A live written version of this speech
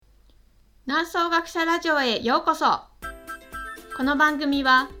南総学舎ラジオへようこそ。この番組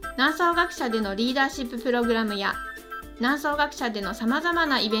は南総学舎でのリーダーシッププログラムや南総学舎でのさまざま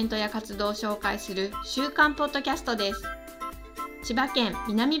なイベントや活動を紹介する週刊ポッドキャストです。千葉県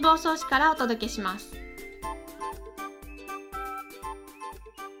南房総市からお届けします。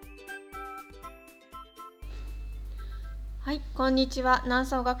はい、こんにちは。南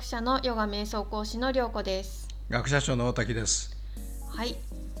総学舎のヨガ瞑想講師の涼子です。学者長の大滝です。はい、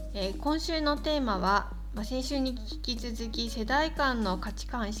今週のテーマは、先週に引き続き世代間の価値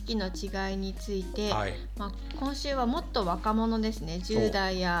観意識の違いについて、今週はもっと若者ですね、10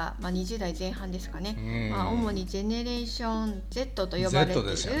代や、20代前半ですかね、主にジェネレーション Z と呼ばれてい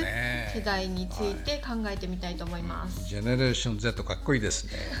る世代について考えてみたいと思います。ジェネレーション Z かっこいいです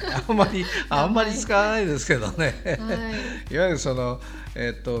ね。あんまり使わないですけどね、いわゆるその、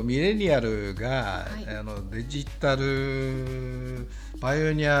ミレニアルが、デジタルパイ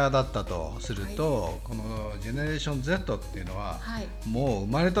オニアだったとすると、このジェネレーション Z っていうのは、もう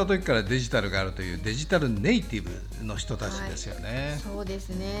生まれた時からデジタルがあるというデジタルネイティブの人たちですよね。そうです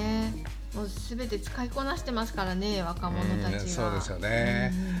ね。もう全て使いこなしてますからね、若者たちは。そうですよ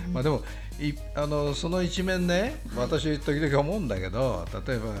ね。でもその一面ね、私時々思うんだけど、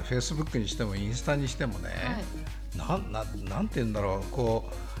例えば Facebook にしてもインスタにしてもね、なんて言うんだろ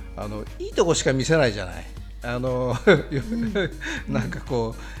う、いいとこしか見せないじゃない。なんか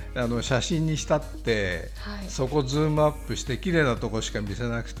写真にしたって、そこズームアップして綺麗なとこしか見せ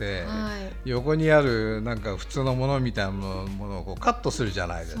なくて、横にあるなんか普通のものみたいなものをカットするじゃ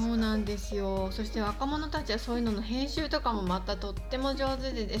ないですか。そうなんですよ。そして若者たちはそういうのの編集とかもまたとっても上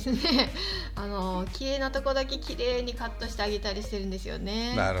手でですね綺麗なとこだけ綺麗にカットしてあげたりしてるんですよ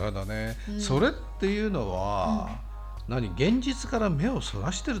ね。なるほどね、それっていうのは、現実から目をそ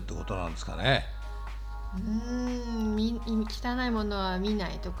らしてるってことなんですかね。汚いものは見な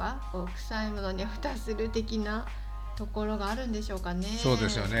いとか、臭いものには蓋する的なところがあるんでしょうかね。そうで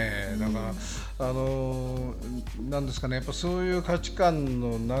すよね。だからなんですかね、やっぱそういう価値観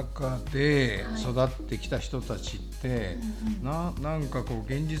の中で育ってきた人たちって、なんか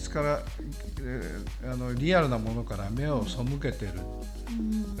現実から、リアルなものから目を背けてる、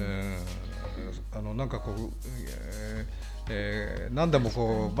なんか何で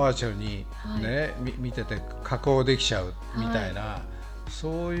もバーチャルに、見てて加工できちゃうみたいな、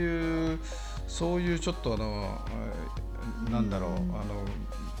そういうちょっと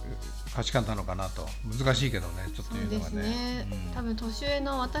価値観なのかなと。難しいけどね、ちょっと言うのがね。そうですね。多分年上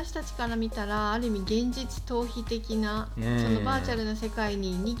の私たちから見たら、ある意味現実逃避的な、そのバーチャルな世界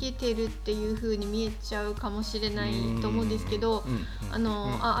に逃げてるっていう風に見えちゃうかもしれないと思うんですけど、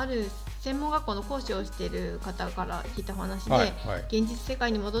ある専門学校の講師をしている方から聞いた話で、現実世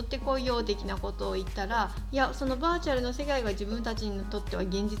界に戻ってこいよ的なことを言ったら、いや、そのバーチャルの世界が自分たちにとっては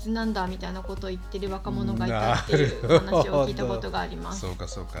現実なんだみたいなことを言ってる若者がいたっていう話を聞いたことがあります。そうか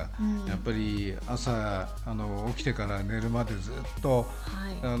そうか、やっぱり朝起きてから寝るまでずっと、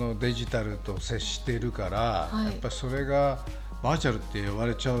デジタルと接しているから、やっぱりそれがバーチャルって呼ば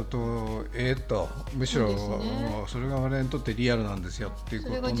れちゃうとむしろそれが我々にとってリアルなんですよっていうこ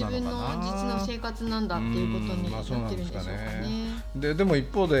となのかな。それが自分の実の生活なんだっていうことになってるんでしょうかね。でも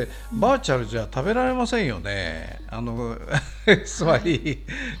一方でバーチャルじゃ食べられませんよね。つまり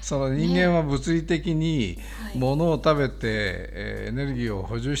その人間は物理的に物を食べて、エネルギーを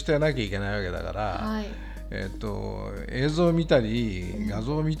補充してなきゃいけないわけだから、映像を見たり画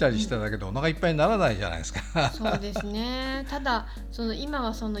像を見たりしただけでお腹いっぱいにならないじゃないですか。そうですね。ただ今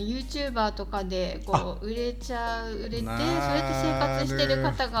はYouTuber とかで売れて、それで生活してる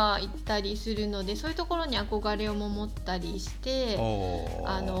方がいたりするので、そういうところに憧れを持ったりして、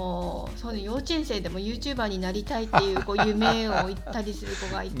そう幼稚園生でも YouTuber になりたいっていう夢を言ったりする子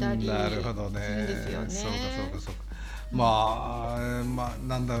がいたりするんですよね。そうか。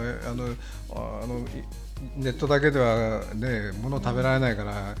なんだネットだけではね、物食べられないか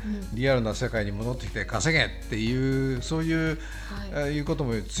ら、リアルな世界に戻ってきて稼げっていう、そういう、いうこと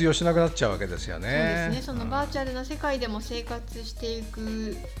も通用しなくなっちゃうわけですよね。そうですね。そのバーチャルな世界でも生活してい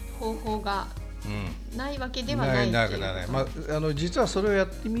く方法がないわけではないっていう。実はそれをやっ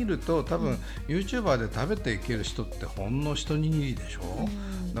てみると、多分 YouTuber で食べていける人ってほんの一握りでしょ。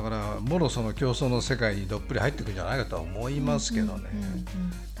だからもろその競争の世界にどっぷり入っていくんじゃないかとは思いますけどね。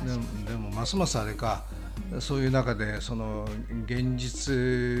でもますますあれか、そういう中でその現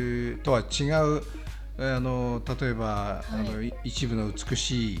実とは違う、例えば、一部の美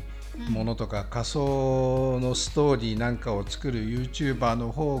しいものとか、仮想のストーリーなんかを作る YouTuber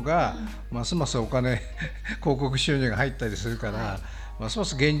の方が、ますますお金広告収入が入ったりするから、ますま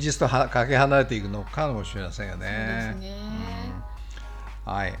す現実とかけ離れていくのかもしれませんよね。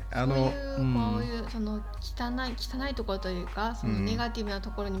はい、こういうその汚いところというか、そのネガティブな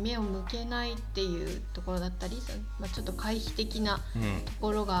ところに目を向けないっていうところだったり、ちょっと回避的なと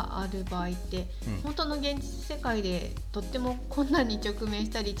ころがある場合って、本当の現実世界でとっても困難に直面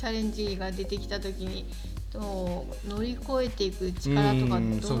したりチャレンジが出てきた時に乗り越えていく力とかど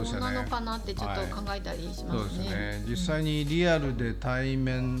うなのかなってちょっと考えたりしますね。そうですね。実際にリアルで対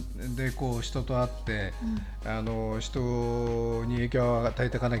面でこう人と会って、人に影響を与え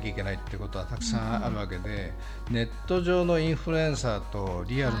ていかなきゃいけないってことはたくさんあるわけで、ネット上のインフルエンサーと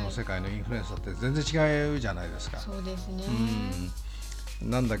リアルの世界のインフルエンサーって全然違うじゃないですか。そうですね。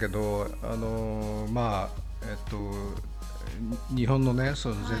なんだけど日本のね、そ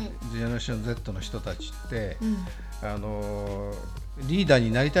のジェネレーション Z の人たちって、リーダー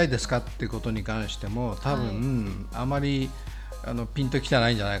になりたいですかっていうことに関しても多分、あまりピンときてな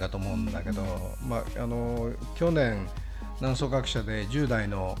いんじゃないかと思うんだけど、去年南総学舎で10代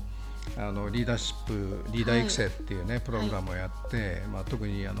のリーダー育成っていうね、プログラムをやって、特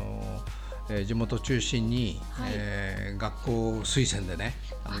に地元中心に、学校推薦でね、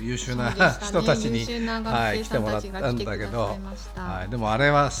優秀な人たちに、来てもらったんだけど、でもあれ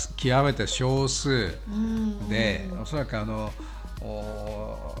は極めて少数で、おそらくだ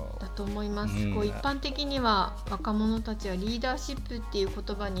と思います。こう一般的には若者たちはリーダーシップっていう言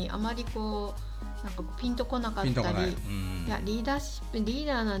葉にあまりなんかピンとこなかったり、いやリーダ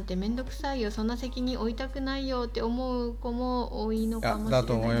ーなんてめんどくさいよ、そんな責任負いたくないよって思う子も多いのかもしれないな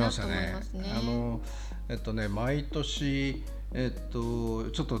と思いますね。毎年ちょ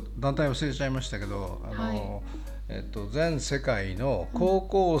っと団体忘れちゃいましたけど、全世界の高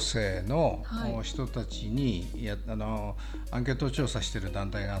校生の人たちにアンケート調査している団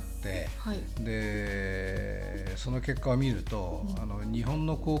体があって、でその結果を見ると、日本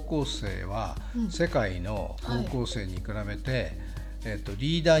の高校生は世界の高校生に比べて、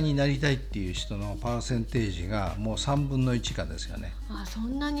リーダーになりたいっていう人のパーセンテージがもう3分の1以下ですよね。そ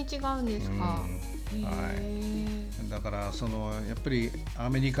んなに違うんですか。だからやっぱりア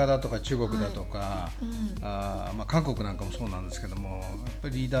メリカだとか中国だとか、韓国なんかもそうなんですけども、やっぱ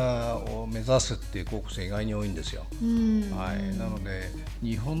りリーダーを目指すっていう高校生意外に多いんですよ。なので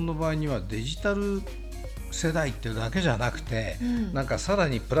日本の場合にはデジタル世代っていうだけじゃなくて、なんかさら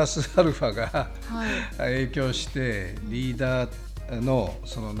にプラスアルファが影響してリーダーの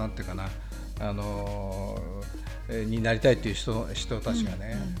なんていうかな、になりたいっていう人たちが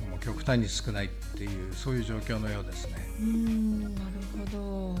ね、もう極端に少ないっていう、そういう状況のようですね。なるほ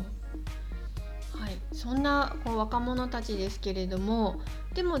ど。そんな若者たちですけれども、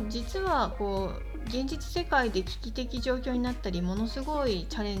でも実は現実世界で危機的状況になったり、ものすごい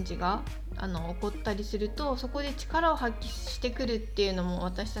チャレンジが起こったりすると、そこで力を発揮してくるっていうのも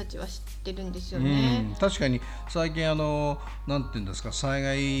私たちは知ってるんですよね。確かに最近なんていうんですか、災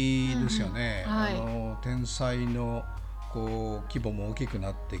害ですよね。天災の規模も大きく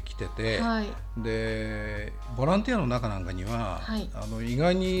なってきてて、でボランティアの中なんかには、意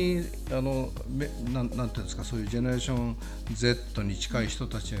外になんていうんですか、そういうジェネレーション Z に近い人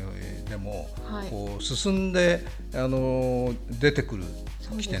たちでも、進んで出てくる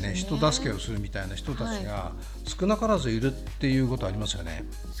来てね、人助けをするみたいな人たちが少なからずいるっていうことありますよね。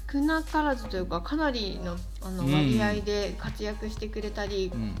少なからずというか、かなりの割合で活躍してくれた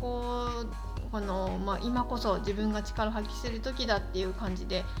り、今こそ自分が力を発揮する時だっていう感じ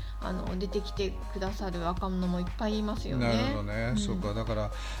で出てきてくださる若者もいっぱいいますよね。なるほどね。そうか。だか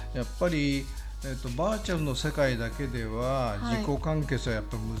らやっぱりバーチャルの世界だけでは自己完結はやっ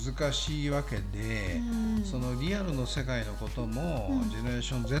ぱ難しいわけで、そのリアルの世界のことも、ジェネレー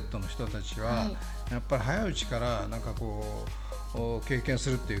ション Z の人たちは、やっぱり早いうちからなんか経験す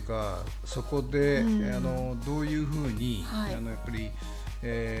るっていうか、そこで、どういうふうに、やっぱり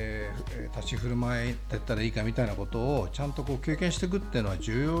立ち振る舞えてったらいいかみたいなことをちゃんと経験していくっていうのは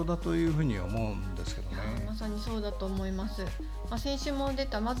重要だというふうに思うんですけどね。まさにそうだと思います。先週も出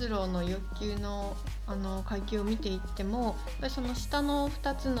たマズローの欲求の階級を見ていっても、やっぱりその下の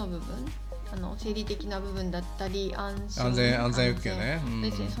2つの部分、生理的な部分だったり安全欲求ね、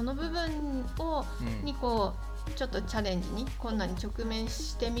その部分にちょっとチャレンジに困難に直面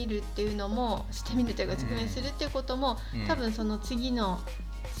してみるっていうのも、直面するっていうことも、多分その次の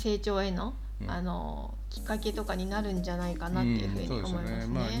成長への、きっかけとかになるんじゃないかなっていうふうに思います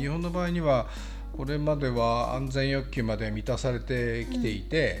ね。日本の場合にはこれまでは安全欲求まで満たされてきてい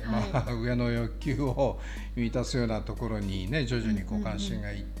て、上の欲求を満たすようなところにね徐々にこう関心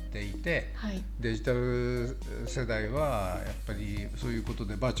がいっていて、デジタル世代はやっぱりそういうこと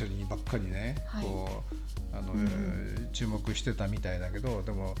でバーチャルにばっかりね、こう注目してたみたいだけど、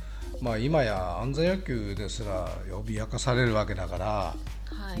でも今や安全野球ですら脅かされるわけだから、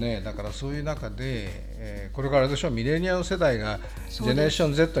だからそういう中で、これからでしょミレニアム世代がジェネレーショ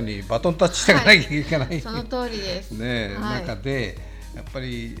ン Z にバトンタッチしていかなきゃいけない、その通りです、中でやっぱ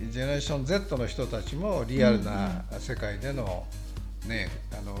りジェネレーション Z の人たちもリアルな世界での、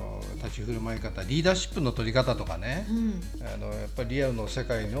立ち振る舞い方、リーダーシップの取り方とかね、やっぱりリアルの世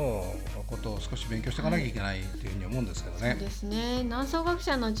界のことを少し勉強していかなきゃいけないというふうに思うんですけどね。そうですね。南総学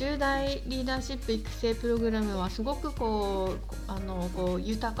舎の10代リーダーシップ育成プログラムはすごくこう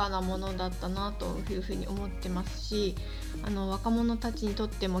豊かなものだったなというふうに思ってますし、若者たちにとっ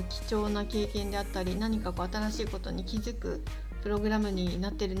ても貴重な経験であったり、何かこう新しいことに気づくプログラムにな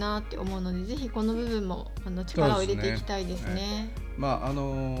ってるなって思うので、ぜひこの部分も力を入れていきたいですね。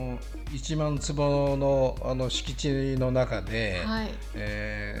1万坪の敷地の中で、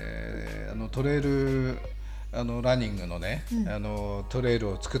トレイルランニングのね、トレイル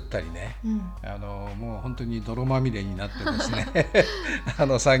を作ったりね、もう本当に泥まみれになってですね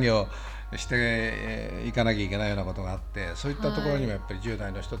作業していかなきゃいけないようなことがあって、そういったところにもやっぱり10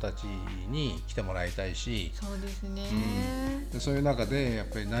代の人たちに来てもらいたいし、そうですね、でそういう中でやっ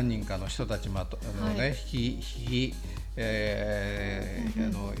ぱり何人かの人たちもあ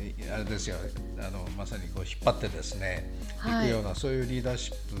れですよ、まさにこう引っ張ってですね、いくようなそういうリーダー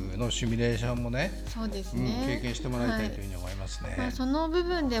シップのシミュレーションもね、そうですね、経験してもらいたいというふうに思いますね。その部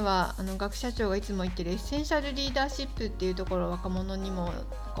分では学社長がいつも言ってるエッセンシャルリーダーシップっていうところを若者にも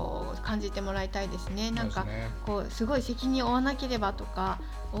こう感じてもらいたいですね。なんかこうすごい責任を負わなければとか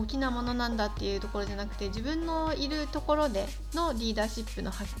大きなものなんだっていうところじゃなくて、自分のいるところでのリーダーシップの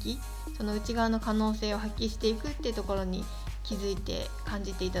発揮、その内側の可能性を発揮していくっていうところに気づいて感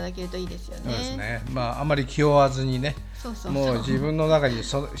じていただけるといいですよね。そうですね。あまり気負わずにね、もう自分の中に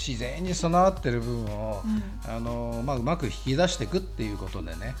自然に備わっている部分を、うまく引き出していくっていうこと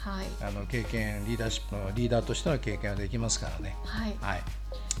でね、経験、リーダーシップのリーダーとしての経験ができますからね。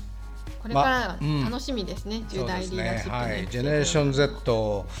これから楽しみですね、10代リーダーシップのジェネレーション Z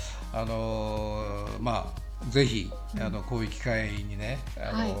をぜひこういう機会にね、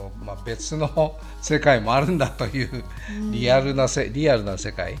別の世界もあるんだというリアルな世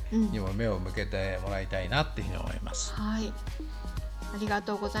界にも目を向けてもらいたいなっていうふうに思います。ありが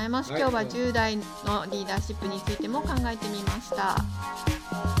とうございます。今日は10代のリーダーシップについても考えてみました。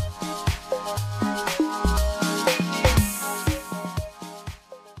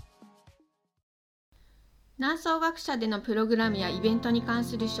南総学舎でのプログラムやイベントに関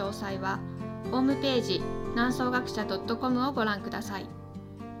する詳細はホームページ南総学舎 .com をご覧ください。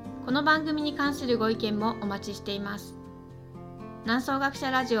この番組に関するご意見もお待ちしています。南総学舎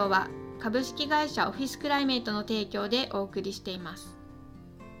ラジオは株式会社オフィスクライメイトの提供でお送りしています。